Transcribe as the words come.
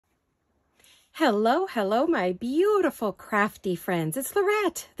Hello, hello, my beautiful crafty friends. It's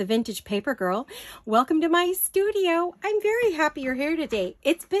Laurette, the Vintage Paper Girl. Welcome to my studio. I'm very happy you're here today.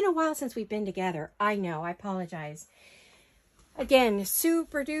 It's been a while since we've been together. I know, I apologize. Again,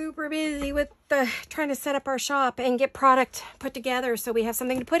 super duper busy with trying to set up our shop and get product put together so we have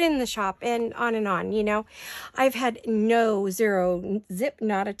something to put in the shop and on, you know. I've had zero zip,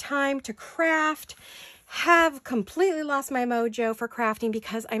 not a time to craft. Have completely lost my mojo for crafting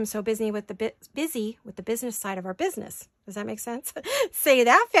because I'm so busy with the business side of our business. Does that make sense? Say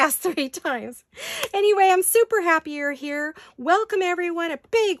that fast 3 times. Anyway, I'm super happy you're here. Welcome everyone. A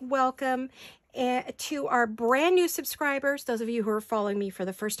big welcome to our brand new subscribers, those of you who are following me for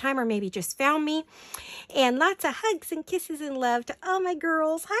the first time or maybe just found me, and lots of hugs and kisses and love to all my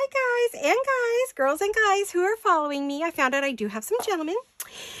girls. Hi guys, girls and guys who are following me. I found out I do have some gentlemen,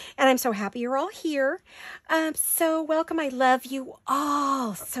 and I'm so happy you're all here. So welcome. I love you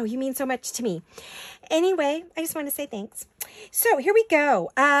all. So you mean so much to me. Anyway, I just want to say thanks. So here we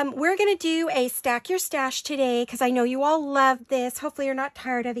go. We're going to do a stack your stash today because I know you all love this. Hopefully you're not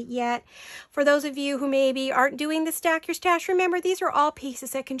tired of it yet. For those of you who maybe aren't doing the stack your stash, remember these are all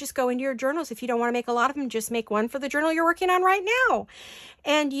pieces that can just go into your journals. If you don't want to make a lot of them, just make one for the journal you're working on right now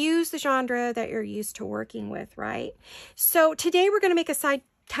and use the genre that you're used to working with, right? So today we're going to make a side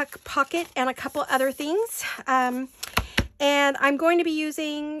tuck pocket and a couple other things. And I'm going to be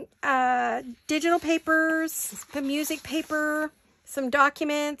using digital papers, some music paper, some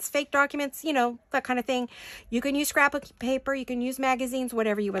documents, fake documents, you know, that kind of thing. You can use scrapbook paper, you can use magazines,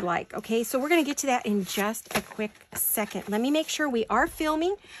 whatever you would like. Okay, so we're going to get to that in just a quick second. Let me make sure we are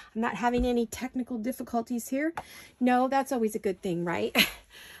filming. I'm not having any technical difficulties here. No, that's always a good thing, right?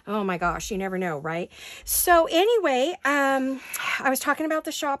 Oh my gosh, you never know, right? So anyway, I was talking about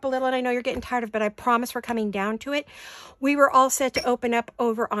the shop a little, and I know you're getting tired of it, but I promise we're coming down to it. We were all set to open up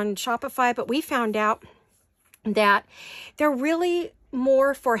over on Shopify, but we found out that they're really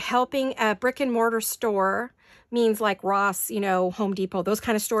more for helping a brick and mortar store, means like Ross, you know, Home Depot, those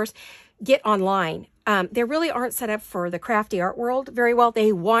kind of stores, get online. They really aren't set up for the crafty art world very well.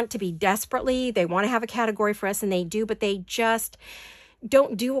 They want to be desperately, they want to have a category for us, and they do, but they just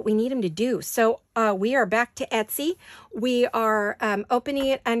don't do what we need them to do. So we are back to Etsy. We are opening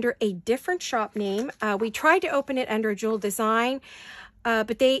it under a different shop name. We tried to open it under Jewel Design,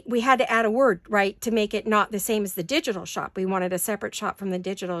 but we had to add a word, right, to make it not the same as the digital shop. We wanted a separate shop from the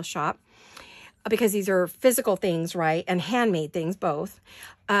digital shop because these are physical things, right, and handmade things both.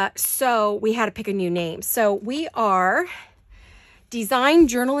 So we had to pick a new name. So we are Design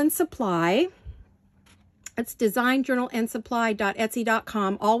Journal and Supply. It's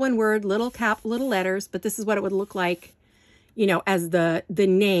designjournalandsupply.etsy.com, all one word, little letters, but this is what it would look like, you know, as the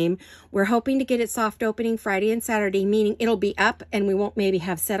name. We're hoping to get it soft opening Friday and Saturday, meaning it'll be up and we won't maybe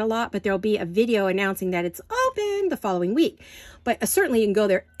have said a lot, but there'll be a video announcing that it's open the following week. But certainly you can go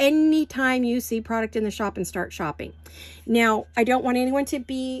there anytime you see product in the shop and start shopping. Now, I don't want anyone to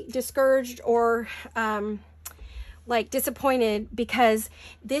be discouraged or like disappointed, because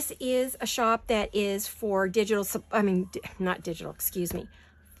this is a shop that is for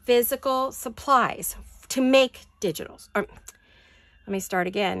physical supplies to make digitals. Let me start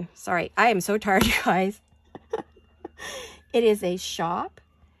again. Sorry, I am so tired, you guys. It is a shop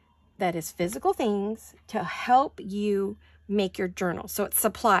that is physical things to help you make your journal. So it's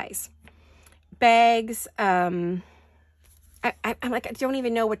supplies, bags. I'm like, I don't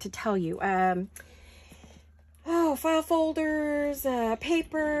even know what to tell you. File folders,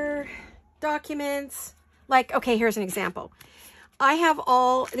 paper, documents. Like, okay, here's an example. I have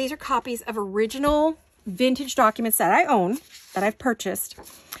these are copies of original vintage documents that I own, that I've purchased.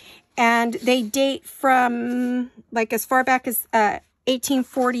 And they date from like as far back as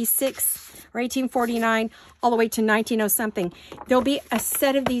 1846 or 1849 all the way to 1900 something. There'll be a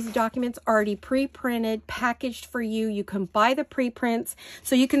set of these documents already pre-printed, packaged for you. You can buy the pre-prints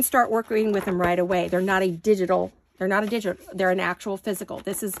so you can start working with them right away. They're not a digital, they're an actual physical.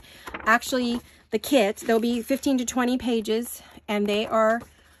 This is actually the kit. There'll be 15 to 20 pages, and they are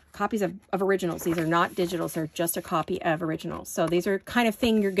copies of originals. These are not digitals, they're just a copy of originals. So these are kind of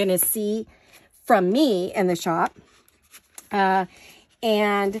thing you're gonna see from me in the shop.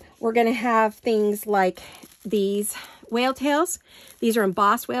 And we're going to have things like these whale tails. These are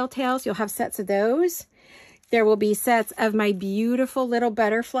embossed whale tails. You'll have sets of those. There will be sets of my beautiful little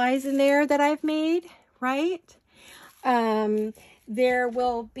butterflies in there that I've made, right? There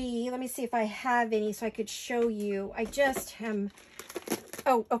will be, let me see if I have any so I could show you. I just am,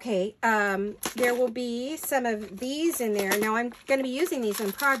 oh, okay. There will be some of these in there. Now I'm going to be using these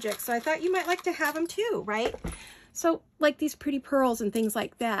in projects, so I thought you might like to have them too, right? So like these pretty pearls and things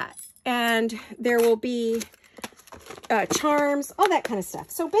like that. and there will be charms, all that kind of stuff.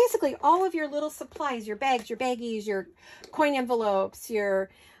 So basically all of your little supplies, your bags, your baggies, your coin envelopes, your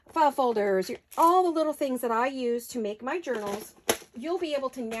file folders, all the little things that I use to make my journals, you'll be able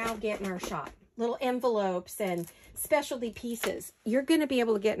to now get in our shop. Little envelopes and specialty pieces, you're going to be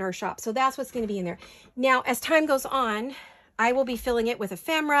able to get in our shop. So that's what's going to be in there. Now, as time goes on, I will be filling it with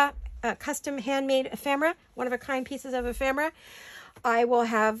ephemera, custom handmade ephemera, one-of-a-kind pieces of ephemera. I will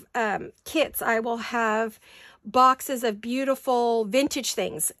have kits. I will have boxes of beautiful vintage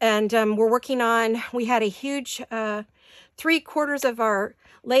things. And we're working on, we had a huge 3/4 of our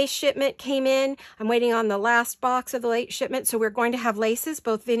lace shipment came in. I'm waiting on the last box of the lace shipment. So we're going to have laces,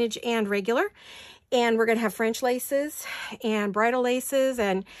 both vintage and regular. And we're going to have French laces and bridal laces.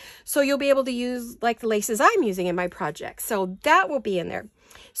 And so you'll be able to use like the laces I'm using in my project. So that will be in there.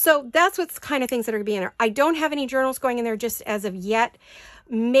 So that's what's kind of things that are going to be in there. I don't have any journals going in there just as of yet.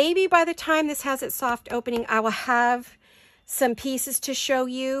 Maybe by the time this has its soft opening, I will have some pieces to show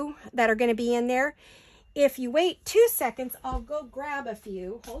you that are going to be in there. If you wait 2 seconds, I'll go grab a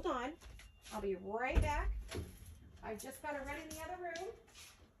few. Hold on. I'll be right back. I've just got to run in the other room.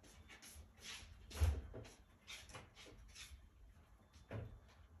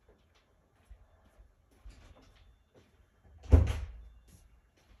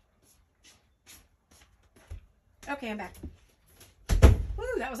 Okay, I'm back. Woo,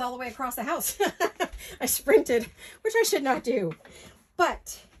 that was all the way across the house. I sprinted, which I should not do.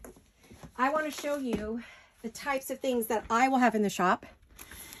 But I want to show you the types of things that I will have in the shop.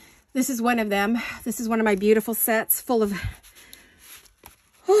 This is one of them. This is one of my beautiful sets full of,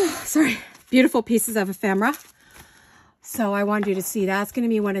 beautiful pieces of ephemera. So I wanted you to see that's going to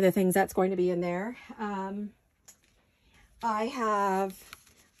be one of the things that's going to be in there. I have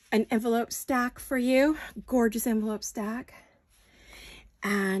an envelope stack for you, gorgeous envelope stack.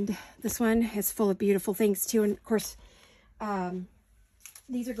 And this one is full of beautiful things too. And of course,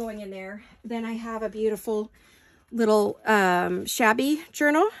 these are going in there. Then I have a beautiful little shabby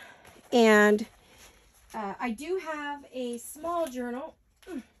journal. And I do have a small journal.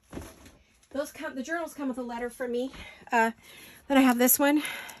 The journals come with a letter from me. Then I have this one.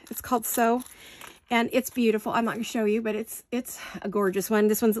 It's called So. And it's beautiful. I'm not going to show you, but it's a gorgeous one.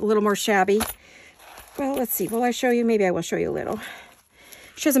 This one's a little more shabby. Well, let's see. Will I show you? Maybe I will show you a little.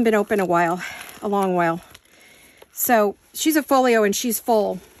 She hasn't been open a long while. So she's a folio and she's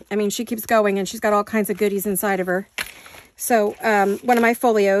full. I mean, she keeps going and she's got all kinds of goodies inside of her. So one of my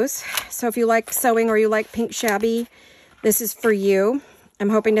folios. So if you like sewing or you like pink shabby, this is for you. I'm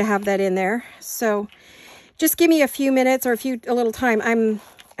hoping to have that in there. So just give me a few minutes or a little time.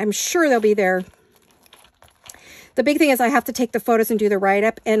 I'm sure they'll be there. The big thing is I have to take the photos and do the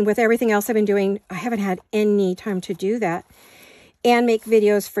write-up. And with everything else I've been doing, I haven't had any time to do that and make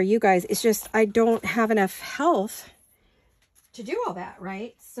videos for you guys. It's just I don't have enough health to do all that,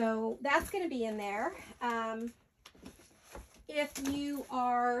 right? So that's going to be in there. If you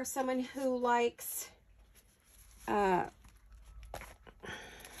are someone who likes, oh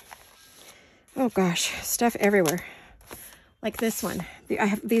gosh, stuff everywhere. Like this one.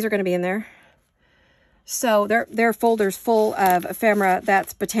 These are going to be in there. So they're folders full of ephemera.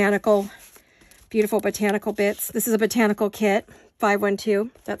 That's botanical, beautiful botanical bits. This is a botanical kit,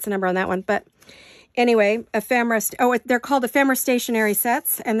 512. That's the number on that one. But anyway, ephemera. Oh, they're called ephemera stationery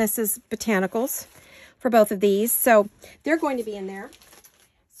sets, and this is botanicals for both of these. So they're going to be in there.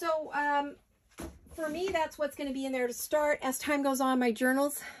 So for me, that's what's going to be in there to start. As time goes on, my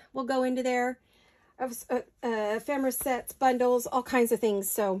journals will go into there. Ephemera sets, bundles, all kinds of things.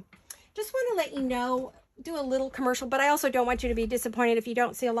 So just want to let you know, do a little commercial, but I also don't want you to be disappointed if you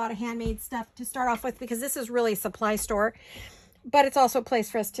don't see a lot of handmade stuff to start off with, because this is really a supply store, but it's also a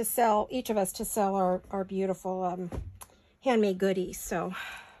place for us to sell, each of us to sell our beautiful handmade goodies. So,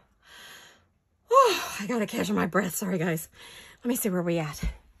 oh, I gotta catch my breath. Sorry, guys. Let me see where we at.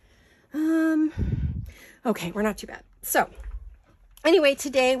 Okay, we're not too bad. So, anyway,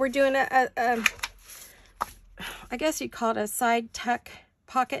 today we're doing I guess you'd call it a side tuck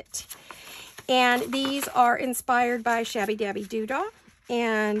pocket. And these are inspired by Shabby Dabby Doodah.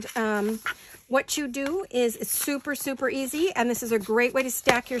 And what you do is it's super, super easy. And this is a great way to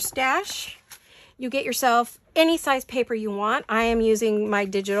stack your stash. You get yourself any size paper you want. I am using my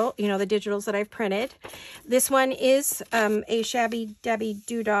digital, the digitals that I've printed. This one is a Shabby Dabby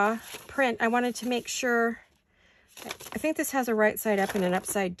Doodah print. I wanted to make sure, I think this has a right side up and an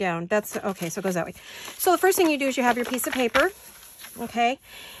upside down. That's okay, so it goes that way. So the first thing you do is you have your piece of paper, okay?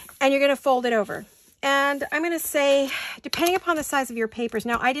 And you're going to fold it over. And I'm going to say, depending upon the size of your papers,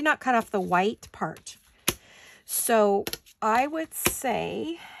 now I did not cut off the white part. So I would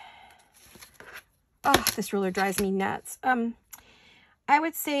say, Oh, this ruler drives me nuts. I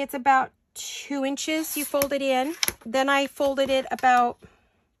would say it's about 2 inches you fold it in. Then I folded it about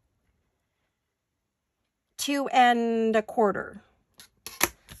 2 1/4.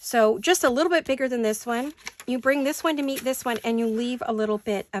 So just a little bit bigger than this one. You bring this one to meet this one, and you leave a little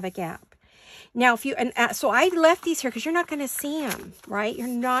bit of a gap. Now, if you, so I left these here because you're not going to see them, right? You're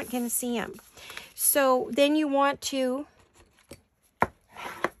not going to see them. So then you want to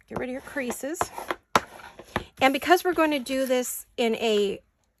get rid of your creases. And because we're going to do this in a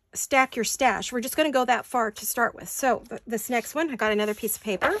stack your stash, we're just going to go that far to start with. So this next one, I got another piece of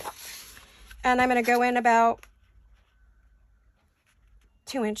paper, and I'm going to go in about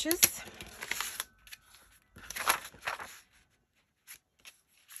 2 inches.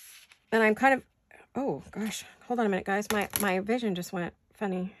 And I'm kind of, oh gosh, hold on a minute, guys. My vision just went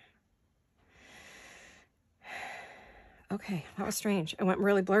funny. Okay, that was strange. It went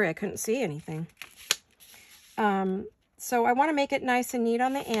really blurry. I couldn't see anything. So I want to make it nice and neat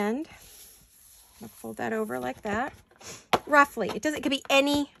on the end. I'll fold that over like that. Roughly. It could be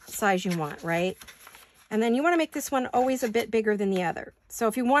any size you want, right? And then you want to make this one always a bit bigger than the other. So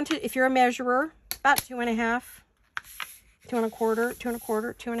if you want to, if you're a measurer, about 2 1/2, 2 1/4, 2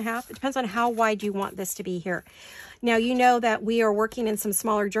 1/4, 2 1/2. It depends on how wide you want this to be here. Now, you know that we are working in some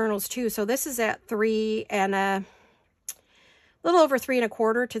smaller journals too. So this is at 3 and a little over 3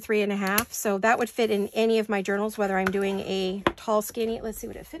 1/4 to 3 1/2. So that would fit in any of my journals, whether I'm doing a tall skinny. Let's see,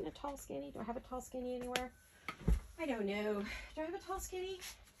 would it fit in a tall skinny? Do I have a tall skinny anywhere? I don't know. Do I have a tall skinny?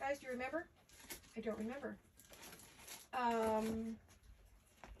 Guys, do you remember? I don't remember.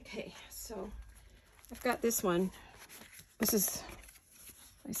 Okay, so I've got this one. This is,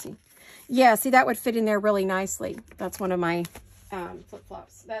 let me see. Yeah, see, that would fit in there really nicely. That's one of my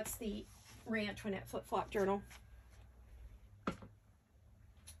flip-flops. That's the Ray Antoinette flip-flop journal.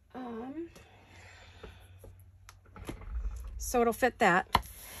 So it'll fit that.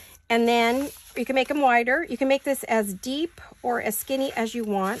 And then you can make them wider. You can make this as deep or as skinny as you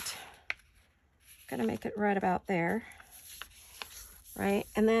want. I'm gonna make it right about there. Right?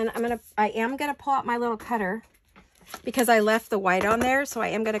 And then I am gonna pull out my little cutter because I left the white on there, so I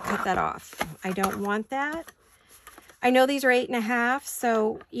am gonna cut that off. I don't want that. I know these are 8 1/2,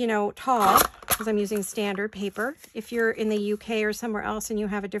 so, you know, tall, because I'm using standard paper. If you're in the UK or somewhere else and you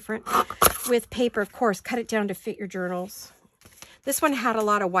have a different width paper, of course, cut it down to fit your journals. This one had a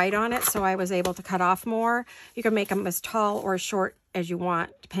lot of white on it, so I was able to cut off more. You can make them as tall or as short as you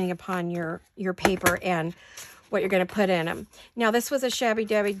want, depending upon your paper and what you're going to put in them. Now, this was a Shabby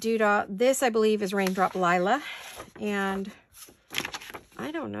Dabby Doodah. This, I believe, is Raindrop Lila. And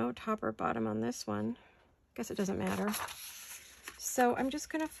I don't know, top or bottom on this one. Guess it doesn't matter. So I'm just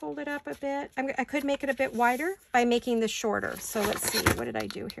going to fold it up a bit. I could make it a bit wider by making this shorter. So let's see, what did I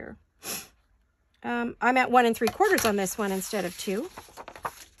do here? I'm at 1 3/4 on this one instead of 2.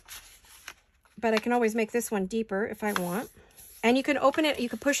 But I can always make this one deeper if I want. And you can open it, you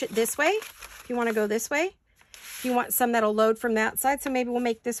can push it this way if you want to go this way. If you want some that'll load from that side, so maybe we'll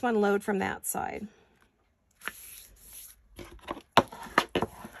make this one load from that side.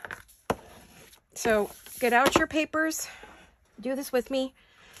 So get out your papers. Do this with me.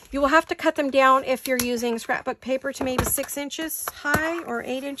 You will have to cut them down if you're using scrapbook paper to maybe 6 inches high or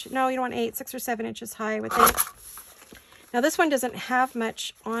 8 inches. No, you don't want 8, 6 or 7 inches high, I would think. Now this one doesn't have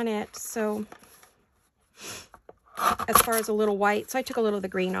much on it, so as far as a little white. So I took a little of the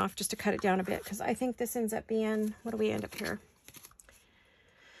green off just to cut it down a bit, because I think this ends up being, what do we end up here?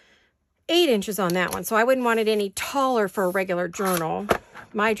 8 inches on that one. So I wouldn't want it any taller for a regular journal.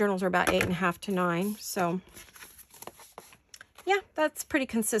 My journals are about 8 1/2 to 9. So yeah, that's pretty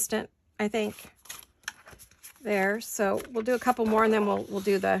consistent, I think, there. So we'll do a couple more, and then we'll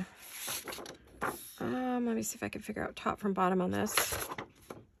do the, let me see if I can figure out top from bottom on this.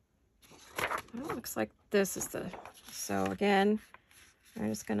 Well, it looks like this is the, so again, I'm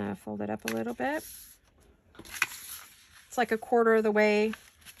just gonna fold it up a little bit. It's like 1/4 of the way,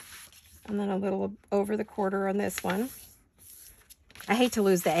 and then a little over the 1/4 on this one. I hate to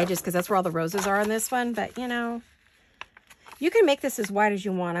lose the edges because that's where all the roses are on this one, but you know, you can make this as wide as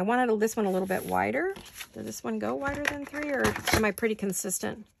you want. I wanted this one a little bit wider. Did this one go wider than 3, or am I pretty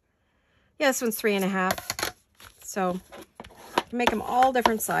consistent? Yeah, this one's 3 1/2. So you can make them all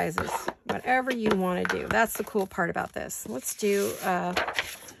different sizes, whatever you want to do. That's the cool part about this. Let's do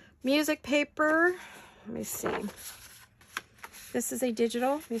music paper. Let me see. This is a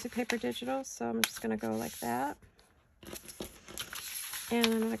digital, music paper digital. So I'm just going to go like that. And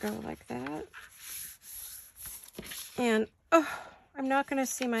I'm going to go like that. And, oh, I'm not going to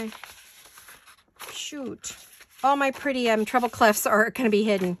see my, shoot. All my pretty treble clefs are going to be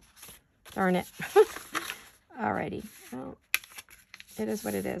hidden. Darn it. Alrighty. Well, it is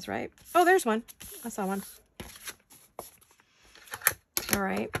what it is, right? Oh, there's one. I saw one. All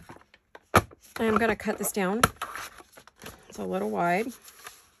right. I'm going to cut this down. It's a little wide.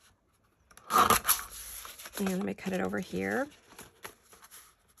 And let me cut it over here.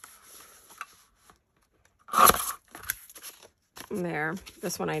 There.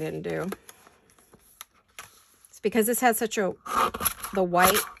 This one I didn't do. It's because this has such the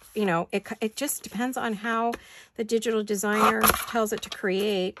white, you know, it just depends on how the digital designer tells it to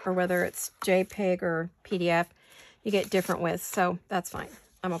create, or whether it's JPEG or PDF. You get different widths, so that's fine.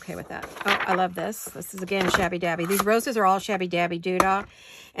 I'm okay with that. Oh, I love this. This is, again, Shabby Dabby. These roses are all Shabby Dabby Doodah,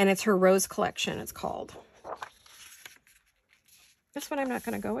 and it's her rose collection, it's called. This one I'm not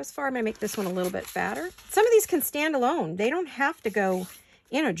going to go as far. I'm going to make this one a little bit fatter. Some of these can stand alone. They don't have to go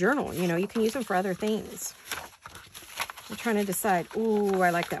in a journal. You know, you can use them for other things. I'm trying to decide. Ooh,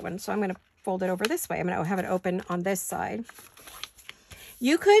 I like that one. So I'm going to fold it over this way. I'm going to have it open on this side.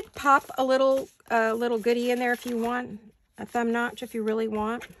 You could pop a little goodie in there if you want. A thumb notch if you really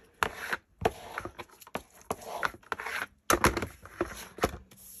want.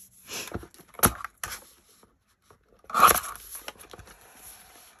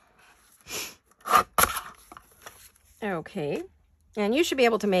 Okay. And you should be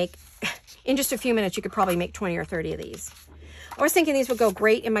able to make, in just a few minutes, you could probably make 20 or 30 of these. I was thinking these would go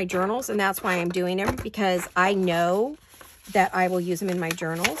great in my journals, and that's why I'm doing them, because I know that I will use them in my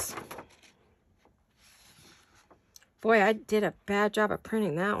journals. Boy, I did a bad job of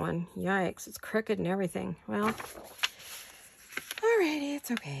printing that one. Yikes, it's crooked and everything. Well, alrighty,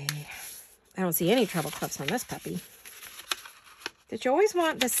 it's okay. I don't see any treble clefs on this puppy. Did you always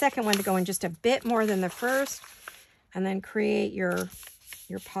want the second one to go in just a bit more than the first, and then create your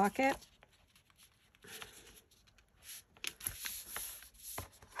pocket?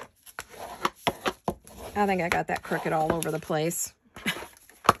 I think I got that crooked all over the place.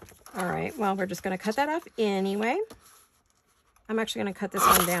 All right, well, we're just going to cut that off anyway. I'm actually going to cut this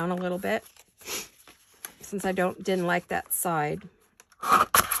one down a little bit, since I didn't like that side.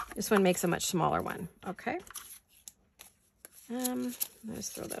 This one makes a much smaller one. Okay. Let's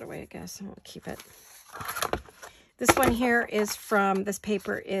just throw that away, I guess. I won't keep it. This one here is from, this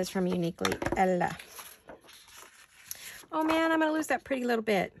paper is from Uniquely Ella. Oh man, I'm going to lose that pretty little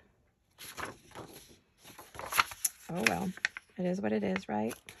bit. Oh well, it is what it is,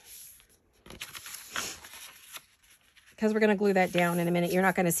 right? Because we're going to glue that down in a minute. You're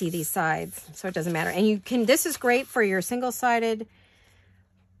not going to see these sides, so it doesn't matter. And you can, this is great for your single-sided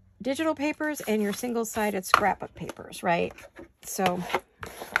digital papers and your single-sided scrapbook papers, right? So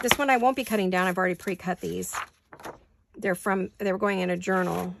this one I won't be cutting down. I've already pre-cut these. They were going in a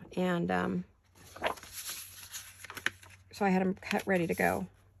journal, and so I had them cut ready to go.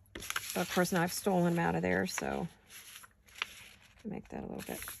 But of course now I've stolen them out of there, so make that a little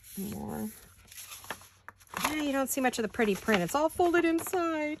bit more. Yeah, you don't see much of the pretty print. It's all folded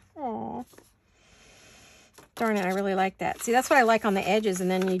inside. Aw. Darn it, I really like that. See, that's what I like on the edges,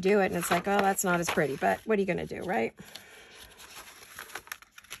 and then you do it, and it's like, oh, that's not as pretty. But what are you going to do, right?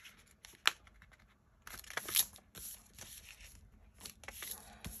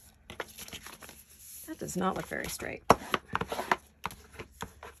 That does not look very straight.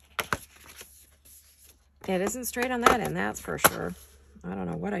 It isn't straight on that end, that's for sure. I don't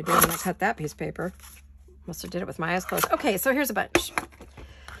know what I did when I cut that piece of paper. Must have did it with my eyes closed. Okay, so here's a bunch.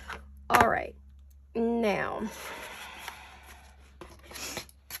 All right, now.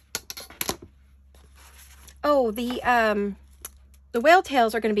 Oh, the whale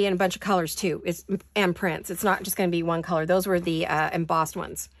tails are going to be in a bunch of colors too, and prints. It's not just going to be one color. Those were the embossed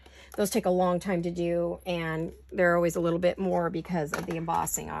ones. Those take a long time to do, and they're always a little bit more because of the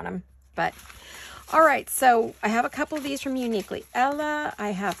embossing on them. But all right, so I have a couple of these from Uniquely Ella. I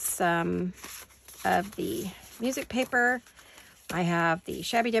have some of the music paper. I have the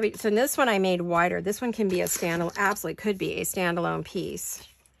Shabby Dabby. So this one I made wider. This one can be a standalone, absolutely could be a standalone piece.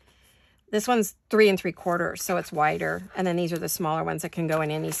 This one's 3 3/4, so it's wider. And then these are the smaller ones that can go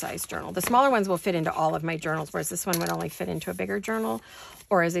in any size journal. The smaller ones will fit into all of my journals, whereas this one would only fit into a bigger journal,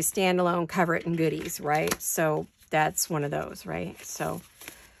 or as a standalone, cover it in goodies, right? So that's one of those, right? So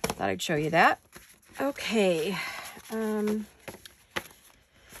thought I'd show you that. Okay.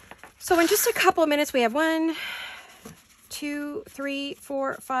 So in just a couple of minutes, we have 1, 2, 3,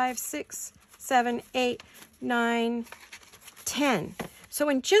 4, 5, 6, 7, 8, 9, 10. So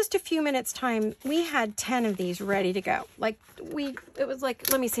in just a few minutes time, we had 10 of these ready to go. Like it was like,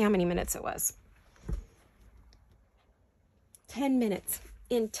 let me see how many minutes it was. 10 minutes.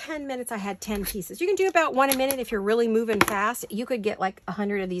 in 10 minutes, I had 10 pieces. You can do about 1 a minute if you're really moving fast. You could get like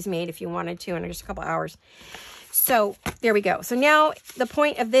 100 of these made if you wanted to in just a couple hours. So there we go. So now the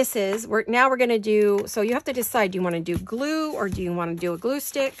point of this is we're going to do, so you have to decide, do you want to do glue or do you want to do a glue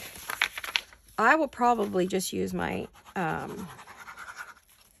stick? I will probably just use my,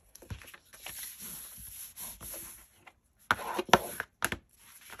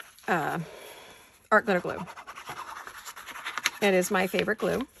 art glitter glue. It is my favorite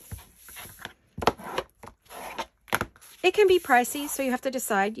glue. It can be pricey, so you have to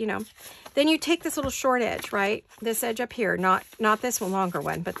decide, you know. Then you take this little short edge, right? This edge up here, not this one, longer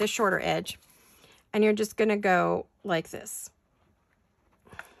one, but this shorter edge. And you're just going to go like this.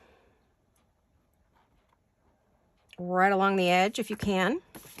 Right along the edge, if you can.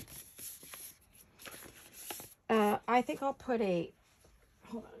 I think I'll put a,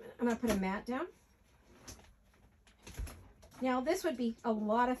 hold on a minute. I'm going to put a mat down. Now, this would be a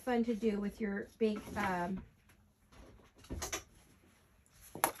lot of fun to do with your big,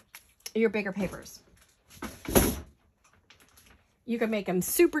 your bigger papers. You can make them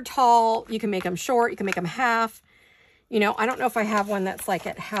super tall. You can make them short. You can make them half. You know, I don't know if I have one that's like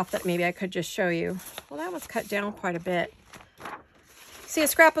at half that maybe I could just show you. Well, that one's cut down quite a bit. See, a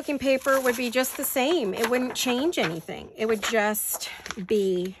scrapbooking paper would be just the same. It wouldn't change anything. It would just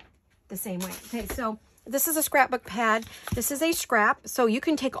be the same way. Okay, so this is a scrapbook pad. This is a scrap. So you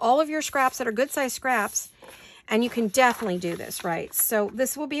can take all of your scraps that are good size scraps and you can definitely do this, right? So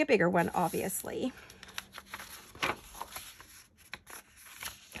this will be a bigger one, obviously.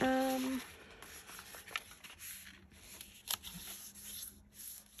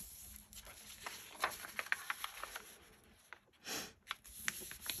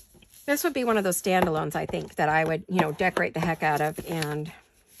 This would be one of those standalones, I think, that I would, you know, decorate the heck out of. And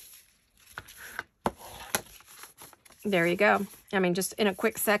there you go. I mean, just in a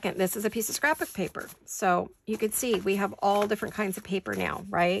quick second, this is a piece of scrapbook paper. So you can see we have all different kinds of paper now,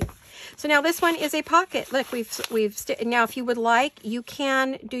 right? So now this one is a pocket. Look, now if you would like, you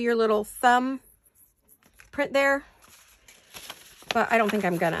can do your little thumb print there, but I don't think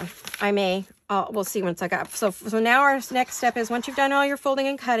I'm gonna. I may. We'll see once I got. So now our next step is once you've done all your folding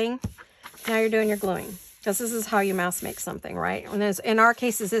and cutting, now you're doing your gluing. Because this is how you mass make something, right? And in our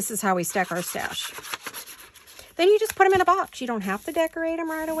cases, this is how we stack our stash. Then you just put them in a box. You don't have to decorate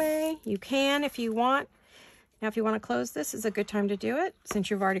them right away. You can if you want. Now, if you want to close this, is a good time to do it. Since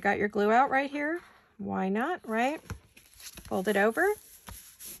you've already got your glue out right here. Why not, right? Fold it over.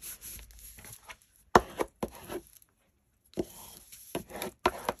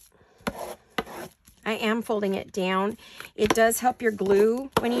 I am folding it down. It does help your glue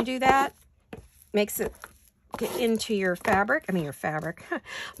when you do that. Makes it get into your fabric. I mean, your fabric. I've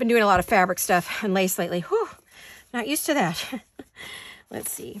been doing a lot of fabric stuff and lace lately. Whew, not used to that.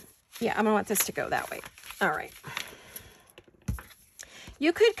 Let's see. Yeah, I'm going to want this to go that way. All right.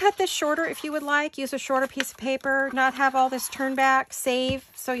 You could cut this shorter if you would like. Use a shorter piece of paper. Not have all this turn back. Save.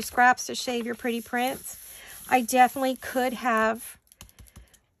 So you scraps to save your pretty prints. I definitely could have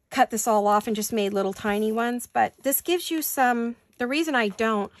cut this all off and just made little tiny ones, but this gives you some, the reason I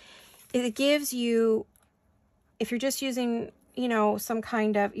don't, is it gives you, if you're just using, you know, some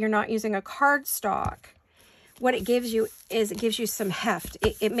kind of, you're not using a cardstock, what it gives you is it gives you some heft.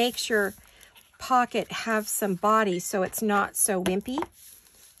 It makes your pocket have some body so it's not so wimpy.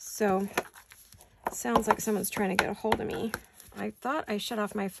 So, it sounds like someone's trying to get a hold of me. I thought I shut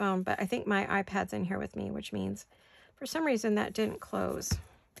off my phone, but I think my iPad's in here with me, which means for some reason that didn't close.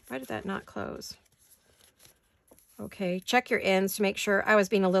 Why did that not close? Okay, check your ends to make sure. I was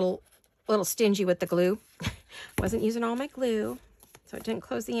being a little stingy with the glue. Wasn't using all my glue, so it didn't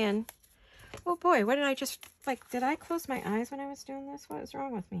close the end. Oh boy, what did I just, like, did I close my eyes when I was doing this? What was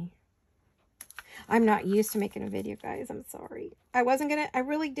wrong with me? I'm not used to making a video, guys. I'm sorry. I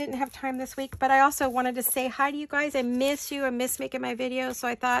really didn't have time this week, but I also wanted to say hi to you guys. I miss you. I miss making my videos, so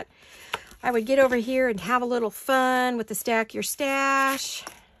I thought I would get over here and have a little fun with the Stack Your Stash.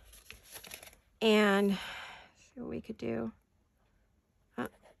 And see what we could do.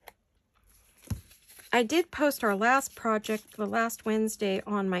 I did post our last project the last Wednesday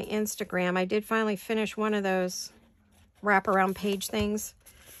on my Instagram. I did finally finish one of those wraparound page things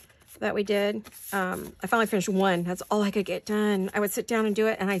that we did. I finally finished one. That's all I could get done. I would sit down and do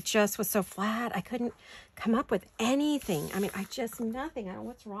it, and I just was so flat. I couldn't come up with anything. I mean, nothing. I don't know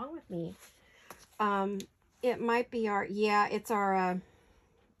what's wrong with me. It might be our, yeah, it's our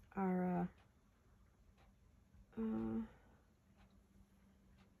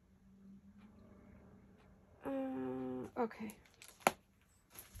okay.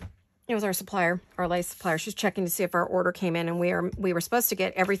 it was our supplier, our lace supplier. She's checking to see if our order came in, and we were supposed to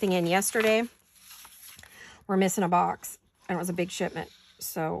get everything in yesterday. We're missing a box, and it was a big shipment.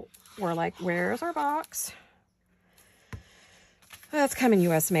 So we're like, where's our box? Well, it's coming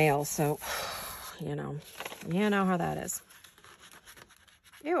U.S. mail, so you know how that is.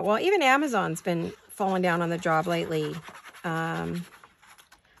 Yeah, well, even Amazon's been falling down on the job lately. I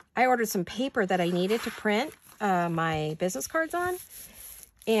ordered some paper that I needed to print my business cards on,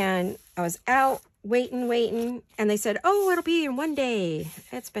 and I was out waiting, and they said, oh, it'll be in 1 day.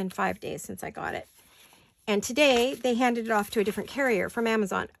 It's been 5 days since I got it. And today, they handed it off to a different carrier from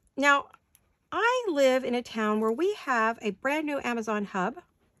Amazon. Now, I live in a town where we have a brand new Amazon hub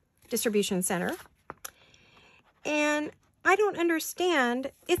distribution center, and I don't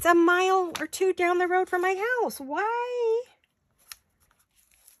understand. It's a mile or two down the road from my house. Why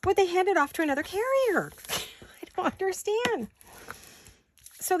would they hand it off to another carrier? I don't understand.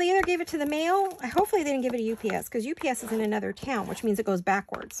 So they either gave it to the mail. Hopefully they didn't give it to UPS, because UPS is in another town, which means it goes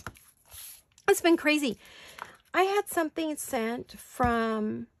backwards. It's been crazy. I had something sent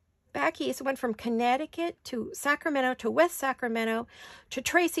from back east. It went from Connecticut to Sacramento to West Sacramento to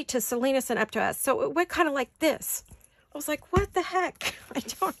Tracy to Salinas and up to us. So it went kind of like this. I was like, what the heck? I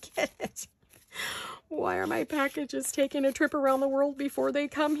don't get it. Why are my packages taking a trip around the world before they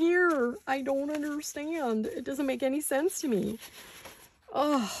come here? I don't understand. It doesn't make any sense to me.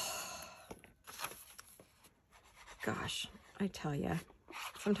 Oh, gosh, I tell you.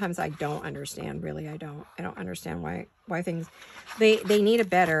 Sometimes I don't understand, really. I don't understand why things, they need a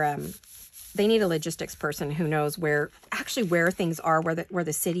better, they need a logistics person who knows where things are, where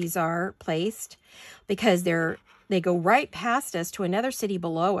the cities are placed, because they go right past us to another city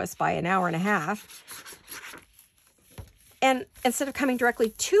below us by an hour and a half. And instead of coming directly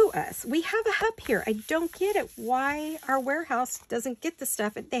to us, we have a hub here. I don't get it. Why our warehouse doesn't get the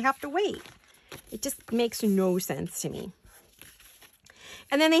stuff, they have to wait. It just makes no sense to me.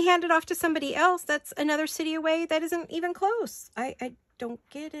 And then they hand it off to somebody else that's another city away that isn't even close. I don't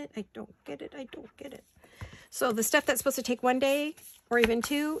get it. I don't get it. I don't get it. So the stuff that's supposed to take 1 day or even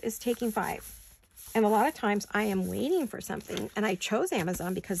 2 is taking 5. And a lot of times I am waiting for something, and I chose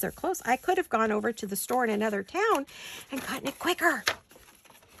Amazon because they're close. I could have gone over to the store in another town and gotten it quicker,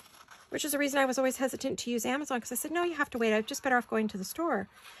 which is the reason I was always hesitant to use Amazon, because I said, no, you have to wait. I'm just better off going to the store.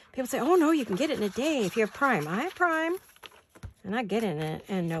 People say, oh, no, you can get it in a day if you have Prime. I have Prime. And I get it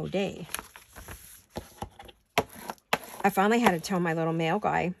in no day. I finally had to tell my little mail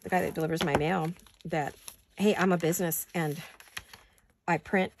guy, the guy that delivers my mail, that, hey, I'm a business and I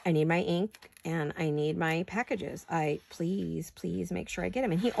print, I need my ink and I need my packages. Please make sure I get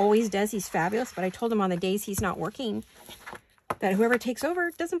them. And he always does. He's fabulous. But I told him on the days he's not working that whoever takes over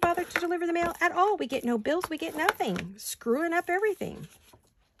doesn't bother to deliver the mail at all. We get no bills. We get nothing. Screwing up everything.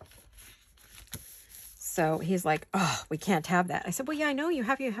 So he's like, oh, we can't have that. I said, well, yeah, I know you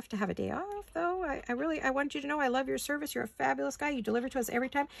have to have a day off, though. I want you to know I love your service. You're a fabulous guy. You deliver to us every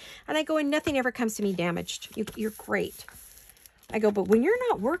time. And I go, and nothing ever comes to me damaged. You're great. I go, but when you're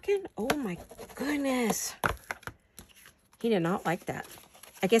not working, oh my goodness. He did not like that.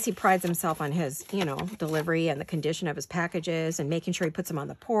 I guess he prides himself on his, delivery and the condition of his packages and making sure he puts them on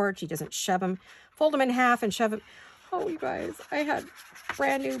the porch. He doesn't shove them, fold them in half and shove them. Oh, you guys, I had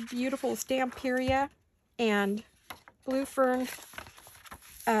brand new, beautiful Stamperia and Blue Fern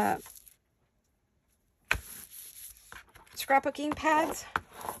scrapbooking pads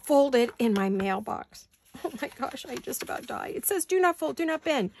folded in my mailbox. Oh my gosh, I just about died. It says, do not fold, do not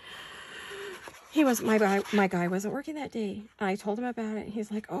bend. My guy wasn't working that day. And I told him about it. He's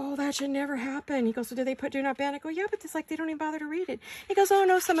like, oh, that should never happen. He goes, so did they put do not bend? I go, yeah, but it's like they don't even bother to read it. He goes, oh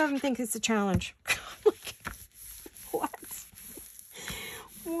no, some of them think it's a challenge. I'm like, what?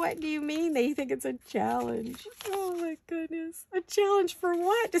 What do you mean they think it's a challenge? Oh my goodness. A challenge for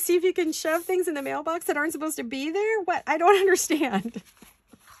what? To see if you can shove things in the mailbox that aren't supposed to be there? What? I don't understand.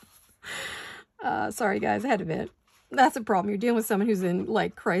 Sorry guys, I had to vent. That's a problem. You're dealing with someone who's in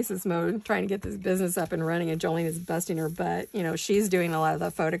like crisis mode, trying to get this business up and running, and Jolene is busting her butt. She's doing a lot of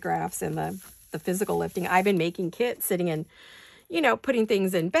the photographs and the physical lifting. I've been making kits, sitting in, putting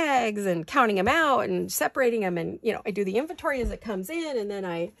things in bags and counting them out and separating them. And, I do the inventory as it comes in, and then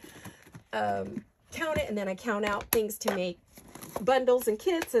I count it, and then I count out things to make bundles and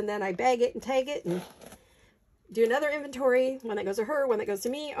kits, and then I bag it and tag it and do another inventory, one that goes to her, one that goes to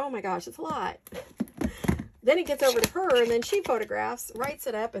me. Oh my gosh, it's a lot. Then it gets over to her, and then she photographs, writes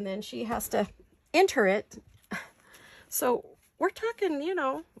it up, and then she has to enter it. So we're talking,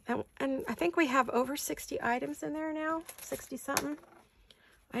 and I think we have over 60 items in there now, 60 something.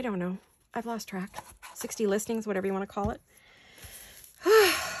 I don't know. I've lost track. 60 listings, whatever you want to call it.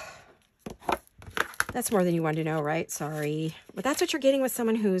 That's more than you wanted to know, right? Sorry. But that's what you're getting with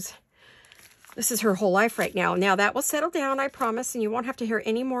someone who's, this is her whole life right now. Now that will settle down, I promise, and you won't have to hear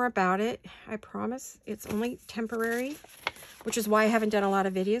any more about it. I promise. It's only temporary, which is why I haven't done a lot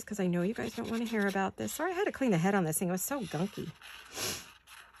of videos, because I know you guys don't want to hear about this. Sorry, I had to clean the head on this thing. It was so gunky.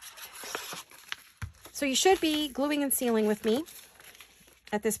 So you should be gluing and sealing with me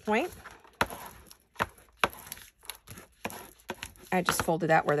at this point. I just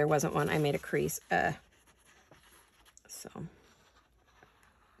folded out where there wasn't one. I made a crease.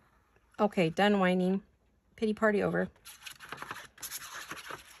 Okay, done whining. Pity party over.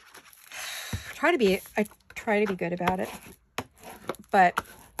 I try to be good about it. But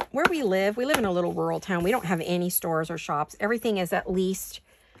where we live in a little rural town. We don't have any stores or shops. Everything is at least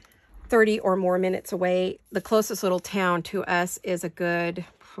 30 or more minutes away. The closest little town to us is a good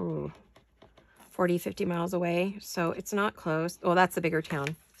 40, 50 miles away. So it's not close. Well, that's the bigger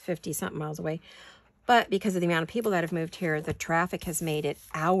town, 50 something miles away. But because of the amount of people that have moved here, the traffic has made it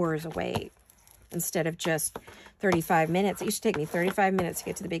hours away instead of just 35 minutes. It used to take me 35 minutes to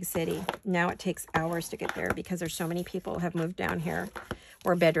get to the big city. Now it takes hours to get there because there's so many people have moved down here.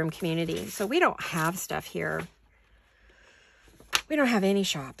 We're a bedroom community. So we don't have stuff here. We don't have any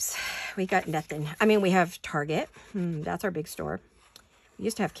shops. We got nothing. I mean, we have Target. That's our big store. We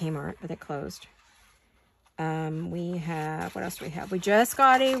used to have Kmart, but it closed. We have, what else do we have? We just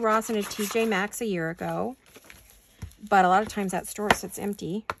got a Ross and a TJ Maxx a year ago. But a lot of times that store sits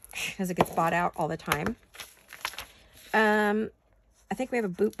empty because it gets bought out all the time. I think we have a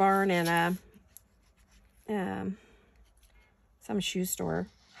Boot Barn and some shoe store,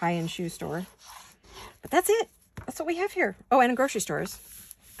 high-end shoe store. But that's it. That's what we have here. Oh, and grocery stores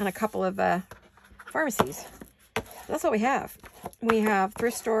and a couple of pharmacies. That's what we have. We have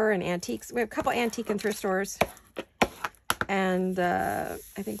thrift store and antiques. We have a couple antique and thrift stores. And I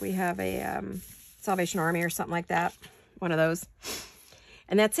think we have a Salvation Army or something like that. One of those.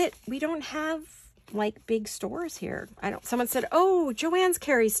 And that's it. We don't have like big stores here. Someone said, oh, Joann's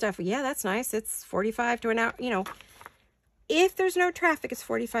carries stuff. Yeah, that's nice. It's 45 to an hour. You know, if there's no traffic, it's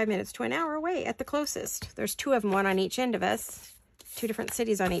 45 minutes to an hour away at the closest. There's two of them, one on each end of us. Two different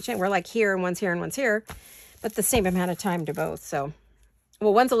cities on each end. We're like here and one's here and one's here. But the same amount of time to both. So,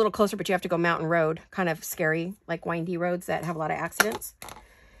 well, one's a little closer, but you have to go mountain road. Kind of scary, like windy roads that have a lot of accidents.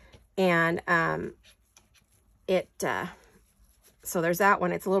 And so there's that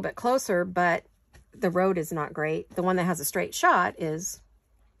one. It's a little bit closer, but the road is not great. The one that has a straight shot is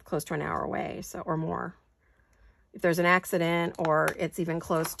close to an hour away, so or more. If there's an accident or it's even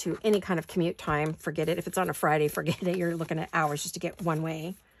close to any kind of commute time, forget it. If it's on a Friday, forget it. You're looking at hours just to get one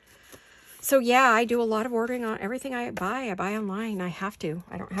way. So yeah, I do a lot of ordering on everything I buy online. I have to.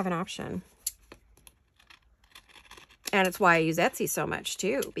 I don't have an option. And it's why I use Etsy so much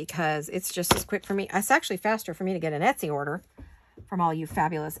too, because it's just as quick for me. It's actually faster for me to get an Etsy order from all you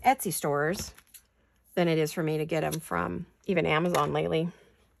fabulous Etsy stores than it is for me to get them from even Amazon lately.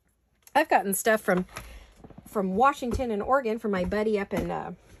 I've gotten stuff from Washington and Oregon from my buddy up in,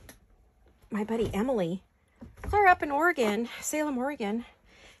 my buddy Emily. Claire up in Oregon, Salem, Oregon.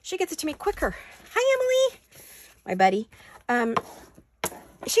 She gets it to me quicker. Hi, Emily. My buddy.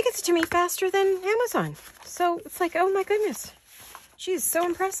 She gets it to me faster than Amazon. So it's like, oh my goodness. She's so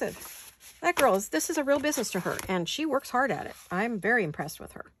impressive. That girl this is a real business to her. And she works hard at it. I'm very impressed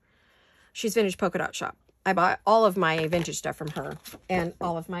with her. She's Vintage Polka Dot Shop. I bought all of my vintage stuff from her. And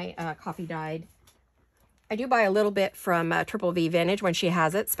all of my coffee dyed. I do buy a little bit from Triple V Vintage when she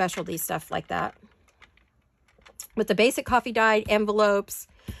has it. Specialty stuff like that. With the basic coffee dyed envelopes.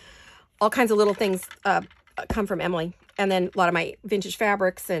 All kinds of little things come from Emily. And then a lot of my vintage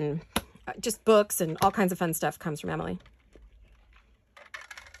fabrics and just books and all kinds of fun stuff comes from Emily.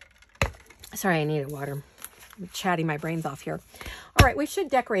 Sorry, I needed water. I'm chatting my brains off here. All right, we should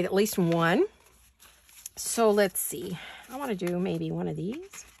decorate at least one. So let's see. I want to do maybe one of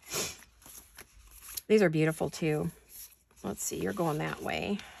these. These are beautiful too. Let's see, you're going that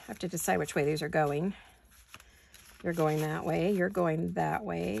way. I have to decide which way these are going. You're going that way. You're going that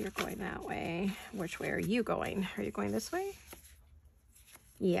way. You're going that way. Which way are you going? Are you going this way?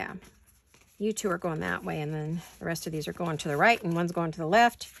 Yeah. You two are going that way, and then the rest of these are going to the right, and one's going to the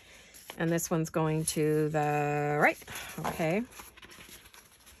left, and this one's going to the right. Okay.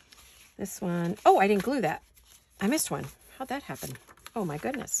 This one. Oh, I didn't glue that. I missed one. How'd that happen? Oh, my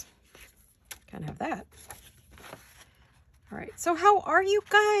goodness. Can't have that. All right. So how are you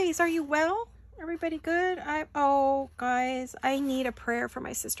guys? Are you well? Everybody good? Oh, guys, I need a prayer for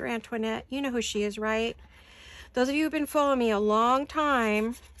my sister Antoinette. You know who she is, right? Those of you who've been following me a long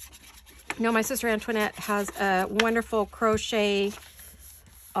time know my sister Antoinette has a wonderful crochet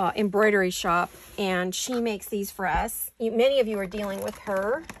embroidery shop, and she makes these for us. Many of you are dealing with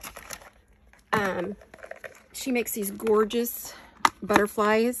her. She makes these gorgeous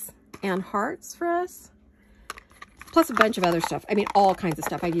butterflies and hearts for us, plus a bunch of other stuff. I mean, all kinds of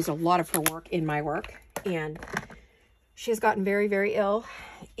stuff. I use a lot of her work in my work, and she has gotten very, very ill,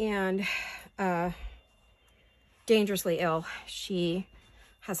 and dangerously ill. She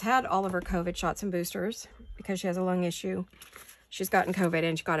has had all of her COVID shots and boosters because she has a lung issue. She's gotten COVID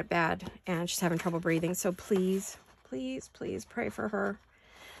and she got it bad, and she's having trouble breathing. So please, please, please pray for her.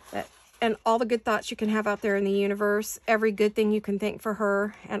 And all the good thoughts you can have out there in the universe, every good thing you can think for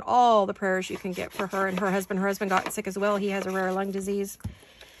her, and all the prayers you can get for her and her husband. Her husband got sick as well. He has a rare lung disease.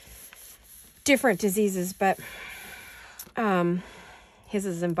 Different diseases, but his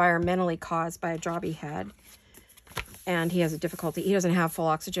is environmentally caused by a job he had. And he has a difficulty. He doesn't have full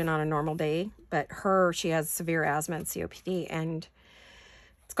oxygen on a normal day, but she has severe asthma and COPD, and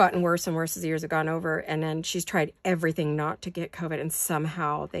it's gotten worse and worse as the years have gone over. And then she's tried everything not to get COVID, and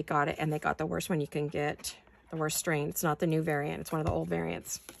somehow they got it, and they got the worst one you can get, the worst strain. It's not the new variant. It's one of the old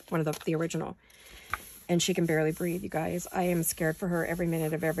variants, one of the original. And she can barely breathe, you guys. I am scared for her every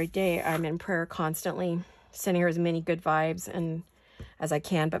minute of every day. I'm in prayer constantly, sending her as many good vibes and as I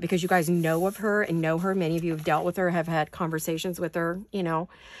can. But because you guys know of her and know her, many of you have dealt with her, have had conversations with her, you know,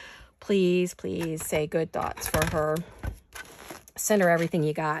 please, please say good thoughts for her. Send her everything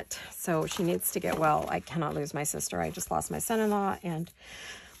you got. So she needs to get well. I cannot lose my sister. I just lost my son-in-law and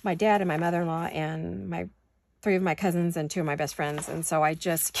my dad and my mother-in-law and 3 of my cousins and 2 of my best friends. And so I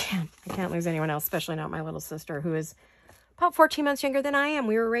just can't lose anyone else, especially not my little sister, who is about 14 months younger than I am.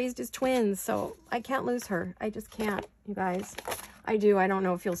 We were raised as twins, so I can't lose her. I just can't, you guys. I don't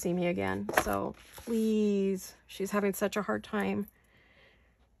know if you'll see me again. So please, she's having such a hard time.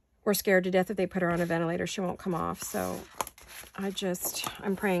 We're scared to death if they put her on a ventilator, she won't come off. So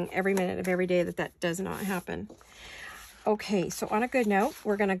I'm praying every minute of every day that does not happen. Okay, so on a good note,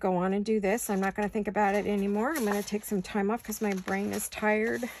 we're going to go on and do this. I'm not going to think about it anymore. I'm going to take some time off because my brain is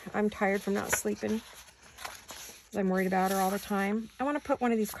tired. I'm tired from not sleeping. I'm worried about her all the time. I want to put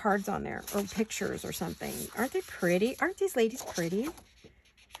one of these cards on there, or pictures or something. Aren't they pretty? Aren't these ladies pretty?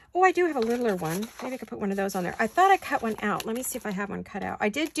 Oh, I do have a littler one. Maybe I could put one of those on there. I thought I cut one out. Let me see if I have one cut out. I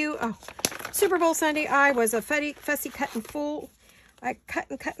did do, Super Bowl Sunday. I was a fussy cutting fool. I cut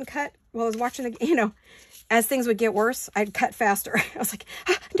and cut and cut while I was watching the, you know, as things would get worse, I'd cut faster. I was like,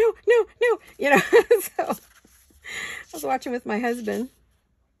 no, you know. So I was watching with my husband.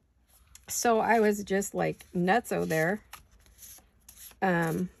 So I was just like nutso there.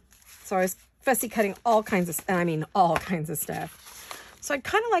 So I was fussy cutting all kinds of stuff. So I'd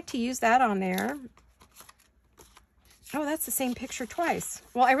kind of like to use that on there. Oh, that's the same picture twice.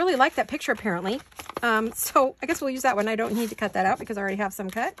 Well, I really like that picture apparently. So I guess we'll use that one. I don't need to cut that out because I already have some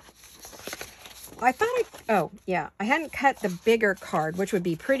cut. I thought I hadn't cut the bigger card, which would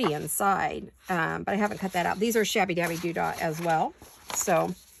be pretty inside. But I haven't cut that out. These are Shabby Dabby Doodah as well.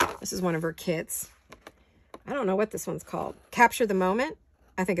 So this is one of her kits. I don't know what this one's called. Capture the Moment,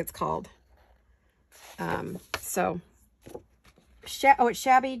 I think it's called. It's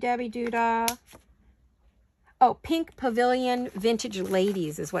Shabby Dabby Doodah. Oh, Pink Pavilion Vintage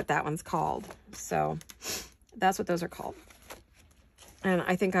Ladies is what that one's called. So that's what those are called. And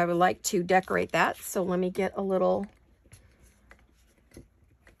I think I would like to decorate that. So let me get a little...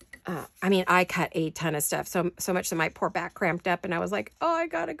 I cut a ton of stuff. So much that my poor back cramped up. And I was like, oh, I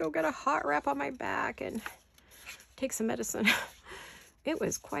got to go get a hot wrap on my back and take some medicine. It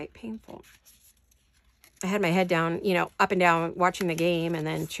was quite painful. I had my head down, you know, up and down watching the game and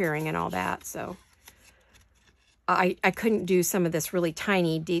then cheering and all that. So I couldn't do some of this really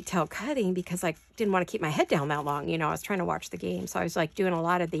tiny detail cutting because I didn't want to keep my head down that long. You know, I was trying to watch the game. So I was like doing a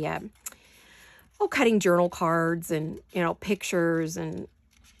lot of the, cutting journal cards and, you know, pictures and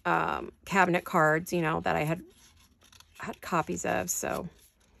cabinet cards, you know, that I had copies of. So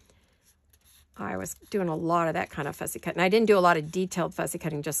I was doing a lot of that kind of fussy cutting. I didn't do a lot of detailed fussy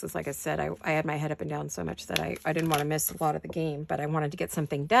cutting, just as, like I said, I had my head up and down so much that I didn't want to miss a lot of the game, but I wanted to get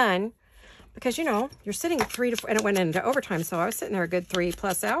something done because, you know, you're sitting 3 to 4, and it went into overtime, so I was sitting there a good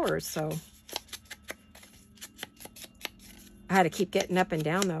 3+ hours, so I had to keep getting up and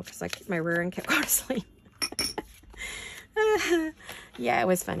down, though, because my rear end kept going to sleep. Yeah, it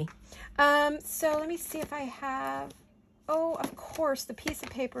was funny. So let me see if I have... Oh, of course, the pieces of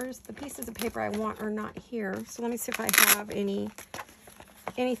paper I want are not here. So let me see if I have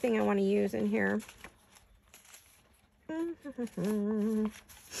anything I want to use in here. I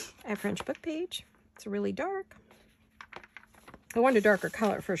have French book page. It's really dark. I want a darker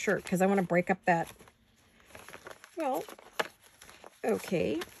color for sure because I want to break up that. Well,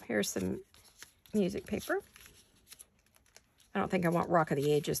 Okay, here's some music paper. I don't think I want Rock of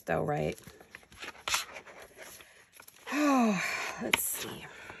the Ages though, right? Oh, let's see.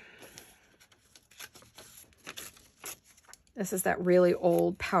 This is that really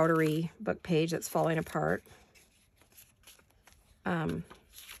old powdery book page that's falling apart.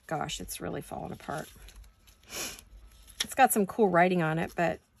 Gosh, it's really falling apart. It's got some cool writing on it,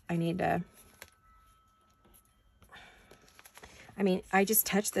 but I need to... I mean, I just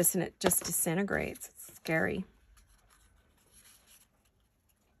touched this and it just disintegrates. It's scary.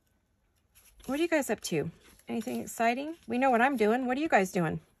 What are you guys up to? Anything exciting? We know what I'm doing. What are you guys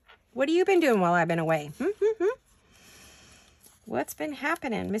doing? What have you been doing while I've been away? What's been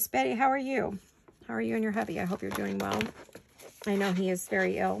happening? Miss Betty, how are you? How are you and your hubby? I hope you're doing well. I know he is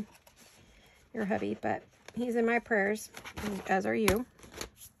very ill, your hubby, but he's in my prayers, as are you.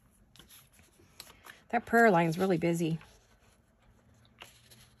 That prayer line's really busy.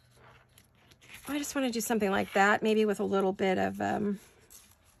 I just want to do something like that, maybe with a little bit of,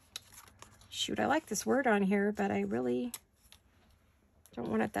 shoot, I like this word on here, but I really don't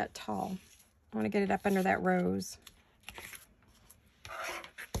want it that tall. I want to get it up under that rose.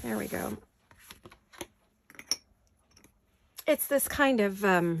 There we go. It's this kind of,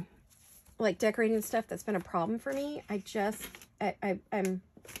 like decorating stuff that's been a problem for me. I'm just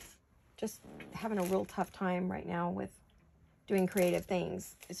having a real tough time right now with doing creative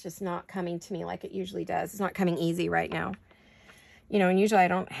things. It's just not coming to me like it usually does. It's not coming easy right now. You know, and usually I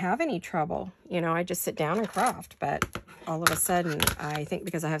don't have any trouble. You know, I just sit down and craft. But all of a sudden, I think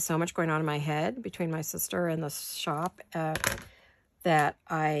because I have so much going on in my head between my sister and the shop, that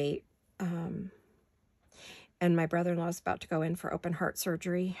I... and my brother-in-law is about to go in for open heart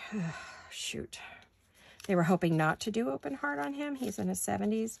surgery. Shoot. They were hoping not to do open heart on him. He's in his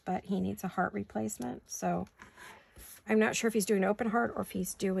 70s, but he needs a heart replacement. So I'm not sure if he's doing open heart or if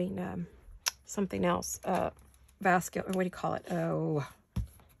he's doing something else. Vascular, what do you call it? Oh,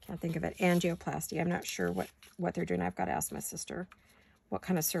 can't think of it. Angioplasty. I'm not sure what they're doing. I've got to ask my sister what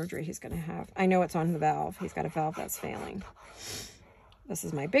kind of surgery he's going to have. I know it's on the valve. He's got a valve that's failing. This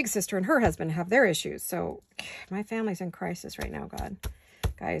is my big sister and her husband have their issues. So my family's in crisis right now, God.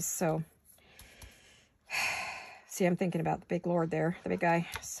 Guys, so... See, I'm thinking about the big Lord there, the big guy.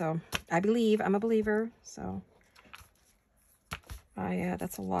 So I believe, I'm a believer. So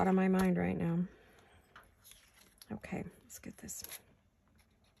that's a lot on my mind right now. Okay, let's get this.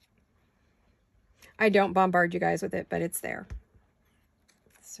 I don't bombard you guys with it, but it's there.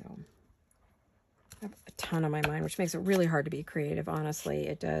 So... I have a ton on my mind, which makes it really hard to be creative, honestly.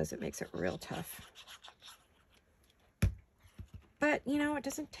 It does. It makes it real tough. But, you know, it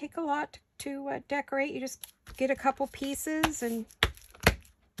doesn't take a lot to decorate. You just get a couple pieces and...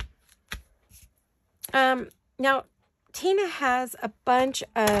 now, Tina has a bunch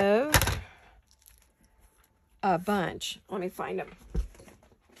of... Let me find them.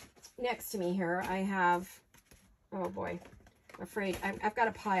 Next to me here, I have... Oh, boy. I'm afraid I've got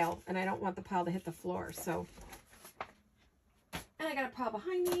a pile and I don't want the pile to hit the floor. So, and I got a pile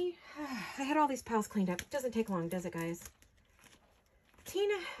behind me. I had all these piles cleaned up. It doesn't take long, does it, guys?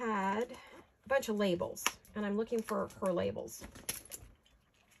 Tina had a bunch of labels and I'm looking for her labels.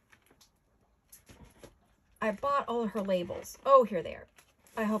 I bought all of her labels. Oh, here they are.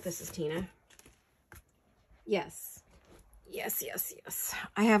 I hope this is Tina. Yes. Yes, yes, yes.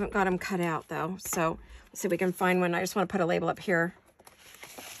 I haven't got them cut out though. So let's see if we can find one. I just want to put a label up here.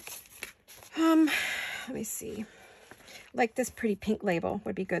 Let me see. Like this pretty pink label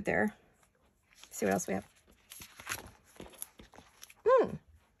would be good there. Let's see what else we have.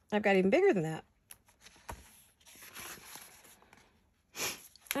 I've got even bigger than that.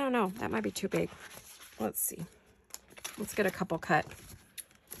 I don't know. That might be too big. Let's see. Let's get a couple cut.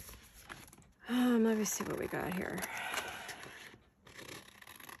 Let me see what we got here.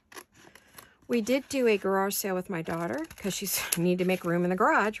 We did do a garage sale with my daughter because she needed to make room in the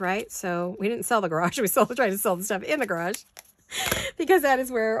garage, right? So we didn't sell the garage. We tried to sell the stuff in the garage because that is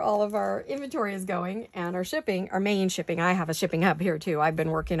where all of our inventory is going and our shipping, our main shipping. I have a shipping hub here too. I've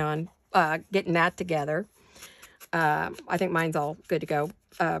been working on getting that together. I think mine's all good to go,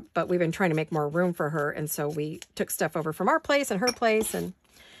 but we've been trying to make more room for her. And so we took stuff over from our place and her place and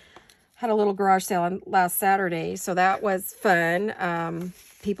had a little garage sale on last Saturday. So that was fun.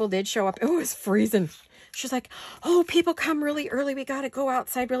 People did show up. Oh, it was freezing. She's like, oh, people come really early. We got to go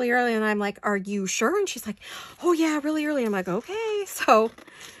outside really early. And I'm like, are you sure? And she's like, oh, yeah, really early. I'm like, okay. So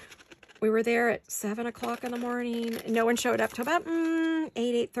we were there at 7 o'clock in the morning. No one showed up till about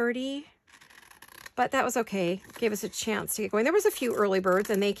 8:30. But that was okay. Gave us a chance to get going. There was a few early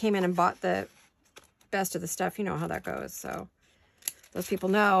birds, and they came in and bought the best of the stuff. You know how that goes. So those people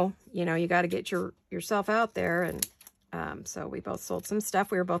know, you know, you got to get yourself out there. And so we both sold some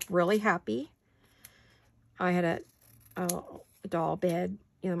stuff. We were both really happy. I had a doll bed,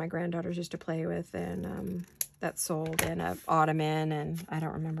 you know, my granddaughters used to play with, and that sold, and an ottoman, and I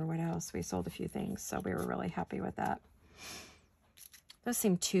don't remember what else. We sold a few things, so we were really happy with that. Those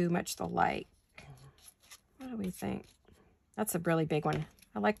seem too much alike. What do we think? That's a really big one.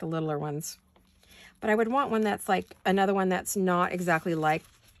 I like the littler ones. But I would want one that's like another one that's not exactly like.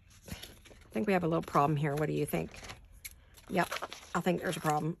 I think we have a little problem here. What do you think? Yep, I think there's a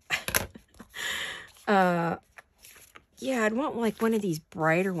problem. Yeah, I'd want like one of these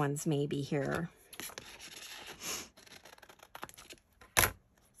brighter ones maybe here.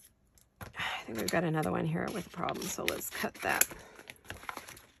 I think we've got another one here with a problem, so let's cut that.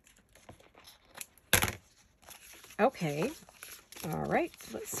 Okay. All right.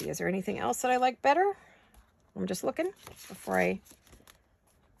 Let's see. Is there anything else that I like better? I'm just looking before I...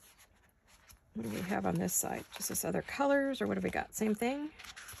 What do we have on this side? Just this other colors, or what have we got? Same thing?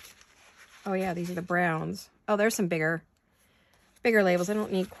 Oh, yeah. These are the browns. Oh, there's some bigger labels. I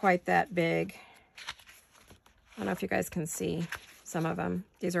don't need quite that big. I don't know if you guys can see some of them.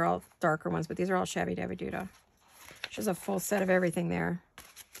 These are all darker ones, but these are all Shabby Dabby Doodah. She has a full set of everything there.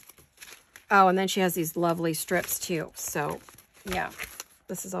 Oh, and then she has these lovely strips too. So, yeah,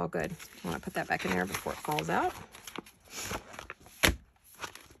 this is all good. I want to put that back in there before it falls out.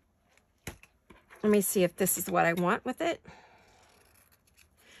 Let me see if this is what I want with it.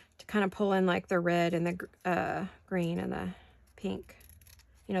 To kind of pull in like the red and the green and the pink.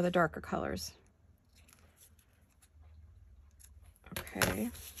 You know, the darker colors. Okay.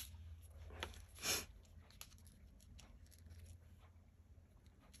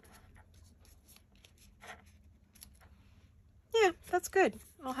 Yeah, that's good.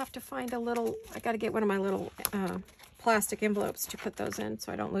 I'll have to find a little, I got to get one of my little plastic envelopes to put those in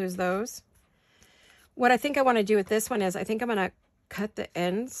so I don't lose those. What I think I want to do with this one is I think I'm going to cut the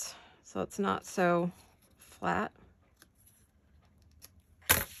ends so it's not so flat.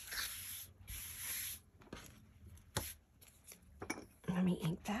 Let me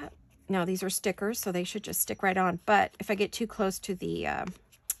ink that. Now these are stickers, so they should just stick right on. But if I get too close to the...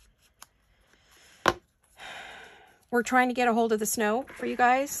 we're trying to get a hold of the snow for you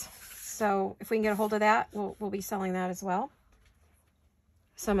guys. So if we can get a hold of that, we'll be selling that as well.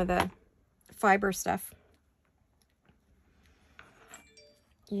 Some of the fiber stuff.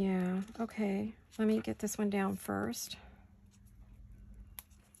 Yeah, okay. Let me get this one down first.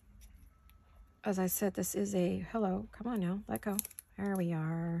 As I said, this is a... Hello, come on now, let go. There we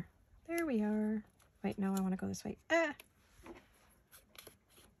are. There we are. Wait, no, I want to go this way. Ah!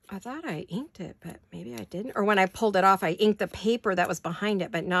 I thought I inked it, but maybe I didn't. Or when I pulled it off, I inked the paper that was behind it,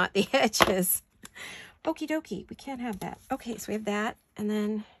 but not the edges. Okie dokie, we can't have that. Okay, so we have that, and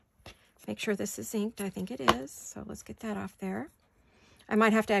then make sure this is inked. I think it is, so let's get that off there. I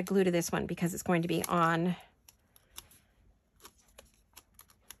might have to add glue to this one because it's going to be on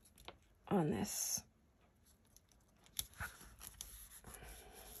this.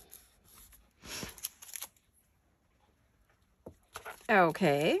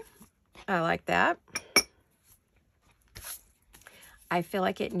 Okay, I like that. I feel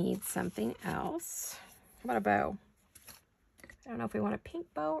like it needs something else. How about a bow? I don't know if we want a pink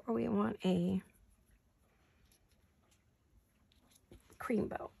bow or we want a cream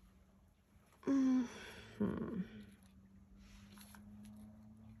bow. And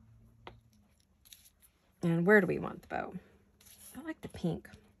where do we want the bow? I like the pink.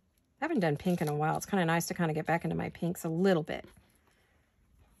 I haven't done pink in a while. It's kind of nice to kind of get back into my pinks a little bit.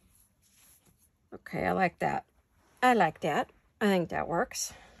 Okay, I like that. I like that. I think that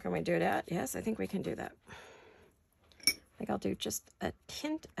works. Can we do that? Yes, I think we can do that. I think I'll do just a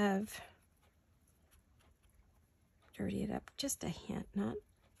hint of dirty it up. Just a hint, not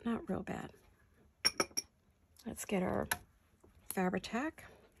real bad. Let's get our Fabri-Tac.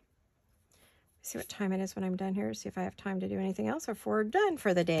 See what time it is when I'm done here. See if I have time to do anything else or if we're done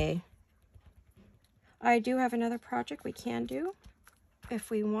for the day. I do have another project we can do if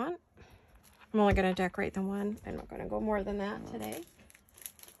we want. I'm only going to decorate the one. I'm not going to go more than that today.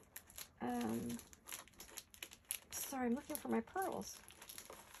 Sorry, I'm looking for my pearls.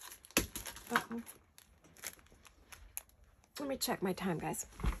 Uh-oh. Let me check my time, guys.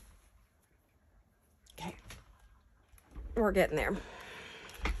 Okay. We're getting there.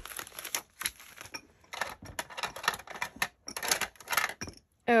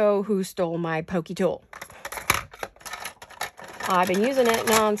 Oh, who stole my pokey tool? I've been using it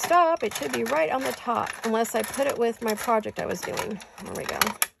non-stop. It should be right on the top, unless I put it with my project I was doing. There we go.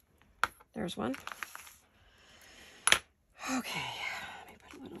 There's one. Okay,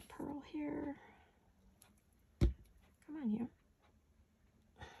 a little pearl here. Come on, you.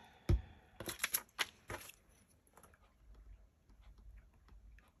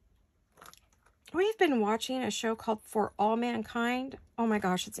 We've been watching a show called For All Mankind. Oh my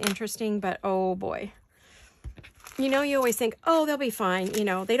gosh, it's interesting, but oh boy. You know, you always think, oh, they'll be fine. You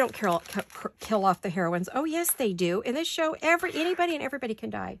know, they don't kill off the heroines. Oh, yes, they do. In this show, anybody and everybody can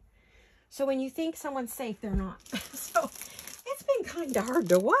die. So when you think someone's safe, they're not. So it's been kind of hard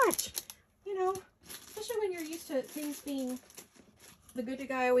to watch, you know, especially when you're used to things being the good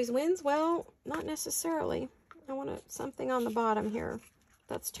guy always wins. Well, not necessarily. I want something on the bottom here.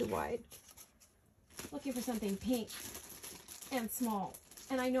 That's too wide. Looking for something pink and small.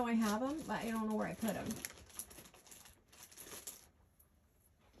 And I know I have them, but I don't know where I put them.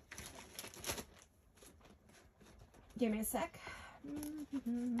 Give me a sec. Well,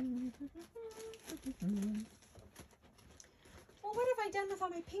 what have I done with all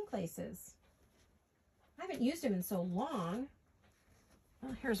my pink laces? I haven't used them in so long.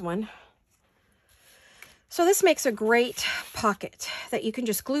 Well, here's one. So this makes a great pocket that you can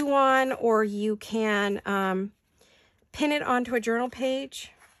just glue on, or you can pin it onto a journal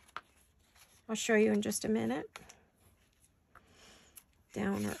page. I'll show you in just a minute.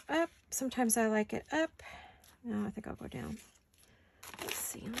 Down or up. Sometimes I like it up. No, I think I'll go down. Let's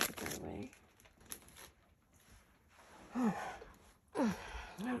see. Let me put that away. Oh,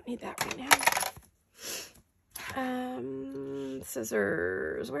 I don't need that right now.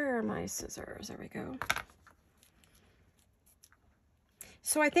 Scissors. Where are my scissors? There we go.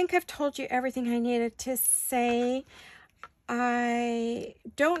 So I think I've told you everything I needed to say. I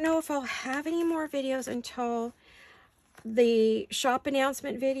don't know if I'll have any more videos until the shop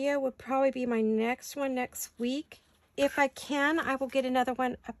announcement video would probably be my next one next week. If I can, I will get another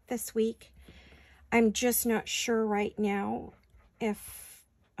one up this week. I'm just not sure right now if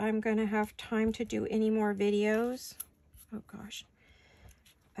I'm going to have time to do any more videos. Oh gosh.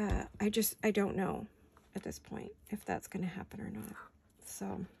 I don't know at this point if that's going to happen or not.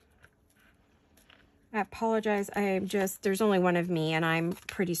 So I apologize. There's only one of me, and I'm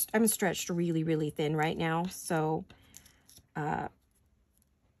stretched really, really thin right now. So, and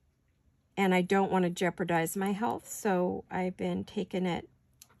I don't want to jeopardize my health. So I've been taking it,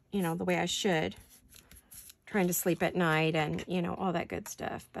 you know, the way I should, trying to sleep at night and, you know, all that good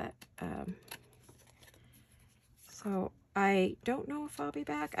stuff. But, so I don't know if I'll be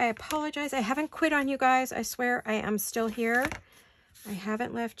back. I apologize. I haven't quit on you guys. I swear I am still here. I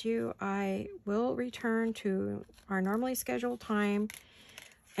haven't left you. I will return to our normally scheduled time,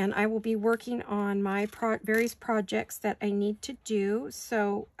 and I will be working on my various projects that I need to do.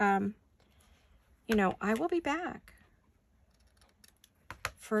 So, you know, I will be back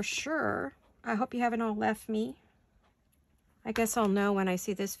for sure. I hope you haven't all left me. I guess I'll know when I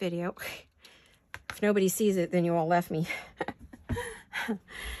see this video. If nobody sees it, then you all left me.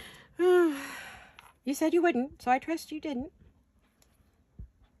 You said you wouldn't, so I trust you didn't.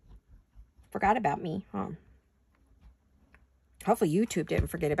 Forgot about me, huh? Hopefully YouTube didn't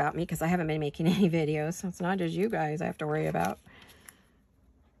forget about me, because I haven't been making any videos. So it's not just you guys I have to worry about.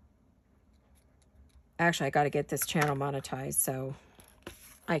 Actually, I got to get this channel monetized so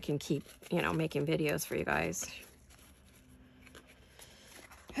I can keep, you know, making videos for you guys.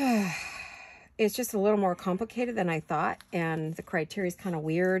 It's just a little more complicated than I thought, and the criteria is kind of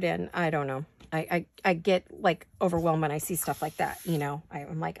weird, and I don't know. I get like overwhelmed when I see stuff like that, you know.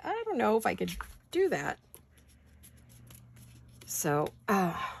 I'm like, I don't know if I could do that. So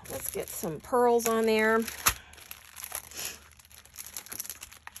let's get some pearls on there.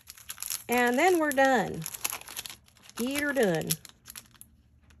 And then we're done. You're done.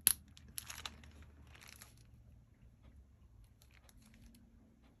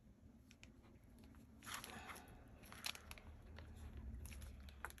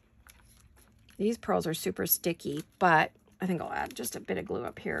 These pearls are super sticky, but I think I'll add just a bit of glue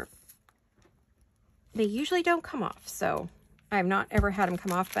up here. They usually don't come off, so I've not ever had them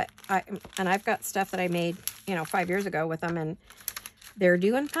come off, but I've got stuff that I made, you know, 5 years ago with them, and they're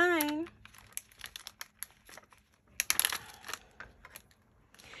doing fine.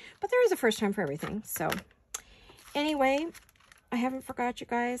 But there is a first time for everything. So anyway, I haven't forgot you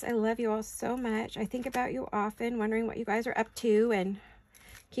guys. I love you all so much. I think about you often, wondering what you guys are up to, and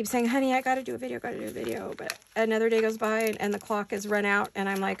keep saying, honey, I got to do a video, But another day goes by, and the clock is run out, and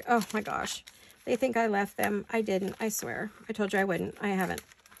I'm like, oh my gosh. They think I left them. I didn't, I swear. I told you I wouldn't. I haven't.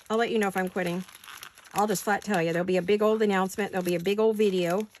 I'll let you know if I'm quitting. I'll just flat tell you. There'll be a big old announcement. There'll be a big old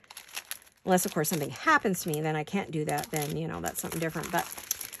video. Unless, of course, something happens to me, then I can't do that. Then, you know, that's something different. But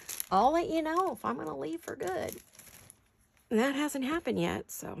I'll let you know if I'm going to leave for good. that hasn't happened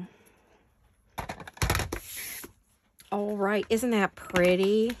yet, so. All right, isn't that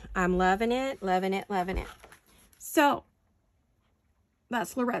pretty? I'm loving it, loving it, loving it. So,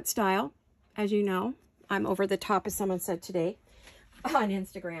 that's Laurette style. As you know, I'm over the top, as someone said today on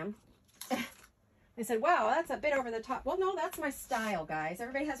Instagram. They said, wow, that's a bit over the top. Well, no, that's my style, guys.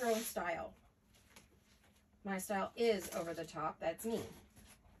 Everybody has their own style. My style is over the top. That's me.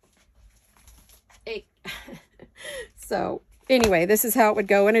 So, anyway, this is how it would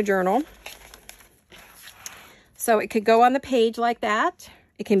go in a journal. So, it could go on the page like that.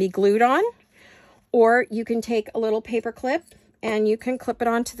 It can be glued on. Or you can take a little paper clip and you can clip it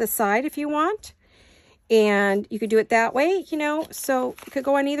onto the side if you want. And you could do it that way, you know. So, it could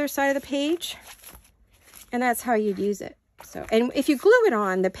go on either side of the page. And that's how you'd use it. So, and if you glue it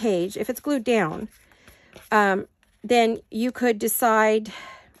on the page, if it's glued down, then you could decide,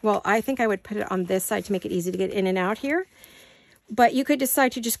 well, I think I would put it on this side to make it easy to get in and out here. But you could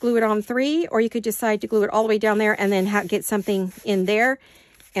decide to just glue it on 3, or you could decide to glue it all the way down there and then get something in there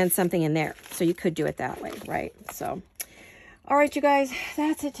and something in there. So you could do it that way, right? So, all right, you guys,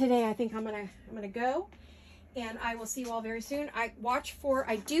 that's it today. I think I'm gonna go. And I will see you all very soon. I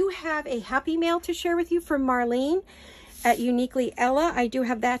do have a happy mail to share with you from Marlene at Uniquely Ella. I do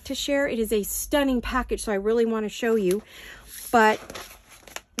have that to share. It is a stunning package, so I really want to show you. But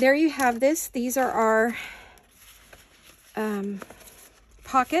there you have this. These are our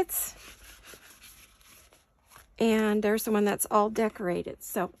pockets. And there's the one that's all decorated.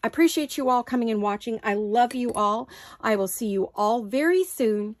 So I appreciate you all coming and watching. I love you all. I will see you all very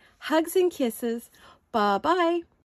soon. Hugs and kisses. Bye-bye.